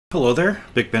Hello there,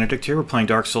 Big Benedict here. We're playing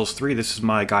Dark Souls 3. This is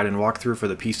my guide and walkthrough for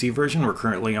the PC version. We're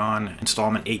currently on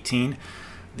installment 18,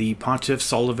 the Pontiff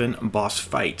Sulyvahn boss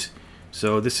fight.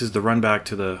 So this is the run back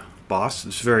to the boss.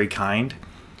 It's very kind.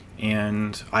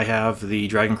 And I have the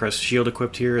Dragon Crest shield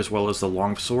equipped here as well as the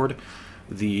longsword.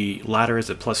 The latter is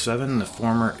at +7, the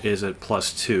former is at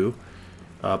 +2.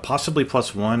 Possibly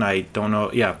 +1, I don't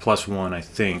know. Yeah, +1 I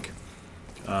think.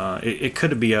 It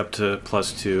could be up to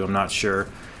 +2, I'm not sure.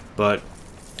 But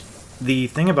the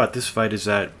thing about this fight is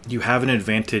that you have an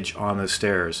advantage on the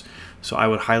stairs, so I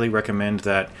would highly recommend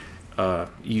that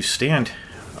you stand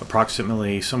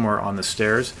approximately somewhere on the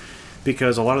stairs,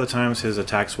 because a lot of the times his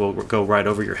attacks will go right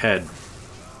over your head.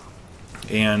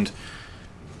 And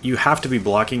you have to be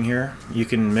blocking here. You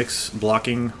can mix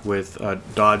blocking with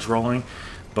dodge rolling,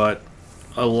 but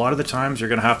a lot of the times you're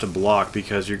going to have to block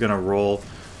because you're going to roll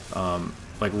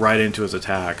like right into his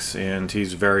attacks, and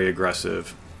he's very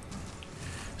aggressive.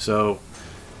 So,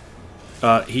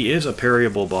 he is a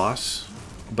parryable boss,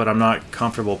 but I'm not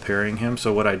comfortable parrying him,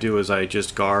 so what I do is I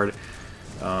just guard.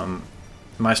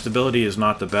 My stability is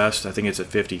not the best. I think it's at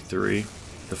 53.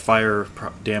 The fire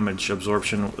damage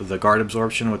absorption, the guard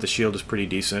absorption with the shield is pretty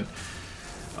decent.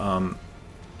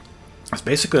 That's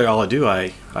basically all I do.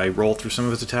 I roll through some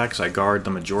of his attacks, I guard the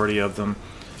majority of them.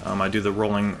 I do the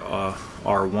rolling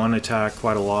R1 attack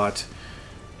quite a lot,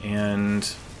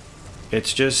 and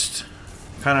it's just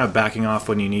kind of backing off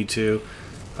when you need to,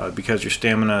 because your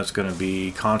stamina is going to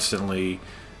be constantly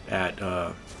at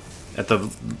the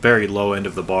very low end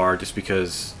of the bar, just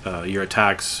because your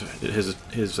attacks,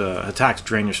 his attacks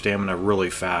drain your stamina really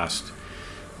fast.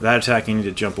 That attack you need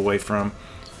to jump away from.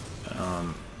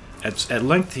 At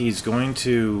length he's going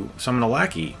to summon a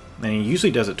lackey, and he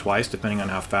usually does it twice depending on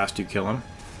how fast you kill him.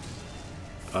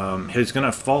 He's going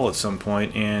to fall at some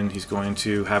point, and he's going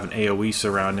to have an AoE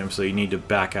surround him, so you need to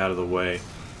back out of the way.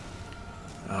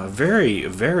 Very,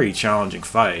 very challenging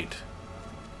fight.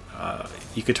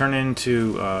 You could turn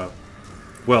into,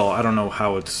 well, I don't know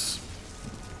how it's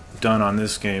done on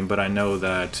this game, but I know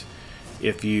that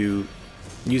if you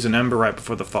use an ember right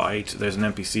before the fight, there's an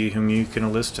NPC whom you can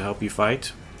enlist to help you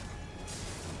fight.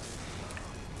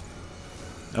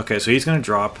 Okay, so he's going to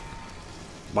drop.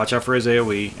 Watch out for his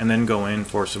AoE, and then go in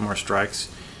for some more strikes.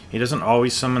 He doesn't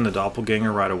always summon the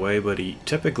doppelganger right away, but he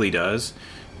typically does.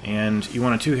 And you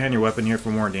want to two-hand your weapon here for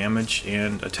more damage,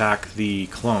 and attack the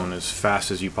clone as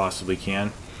fast as you possibly can.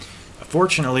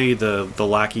 Fortunately, the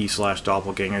lackey slash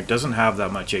doppelganger doesn't have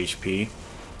that much HP,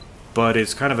 but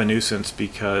it's kind of a nuisance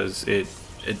because it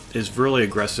is really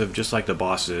aggressive, just like the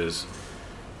boss is.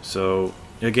 So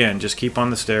again, just keep on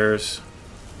the stairs.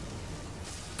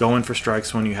 Go in for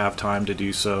strikes when you have time to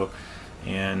do so,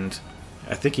 and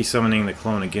I think he's summoning the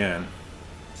clone again.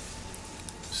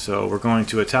 So we're going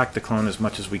to attack the clone as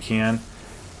much as we can,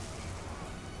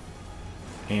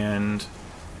 and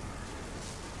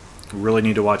really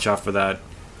need to watch out for that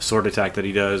sword attack that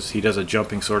he does. He does a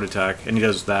jumping sword attack, and he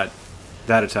does that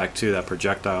attack too, that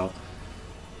projectile.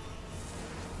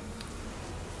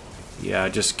 Yeah,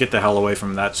 just get the hell away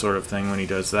from that sort of thing when he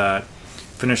does that.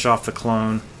 Finish off the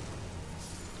clone.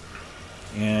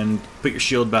 And put your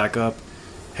shield back up,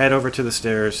 head over to the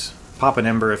stairs, pop an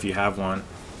ember if you have one,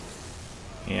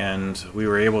 and we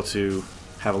were able to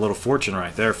have a little fortune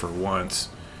right there for once.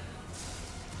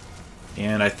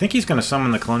 And I think he's going to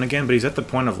summon the clone again, but he's at the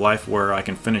point of life where I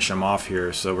can finish him off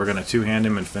here, so we're going to two-hand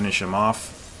him and finish him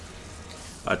off.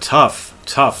 A tough,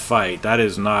 tough fight. That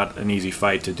is not an easy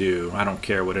fight to do. I don't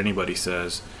care what anybody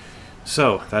says.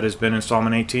 So, that has been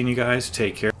installment 18, you guys.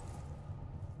 Take care.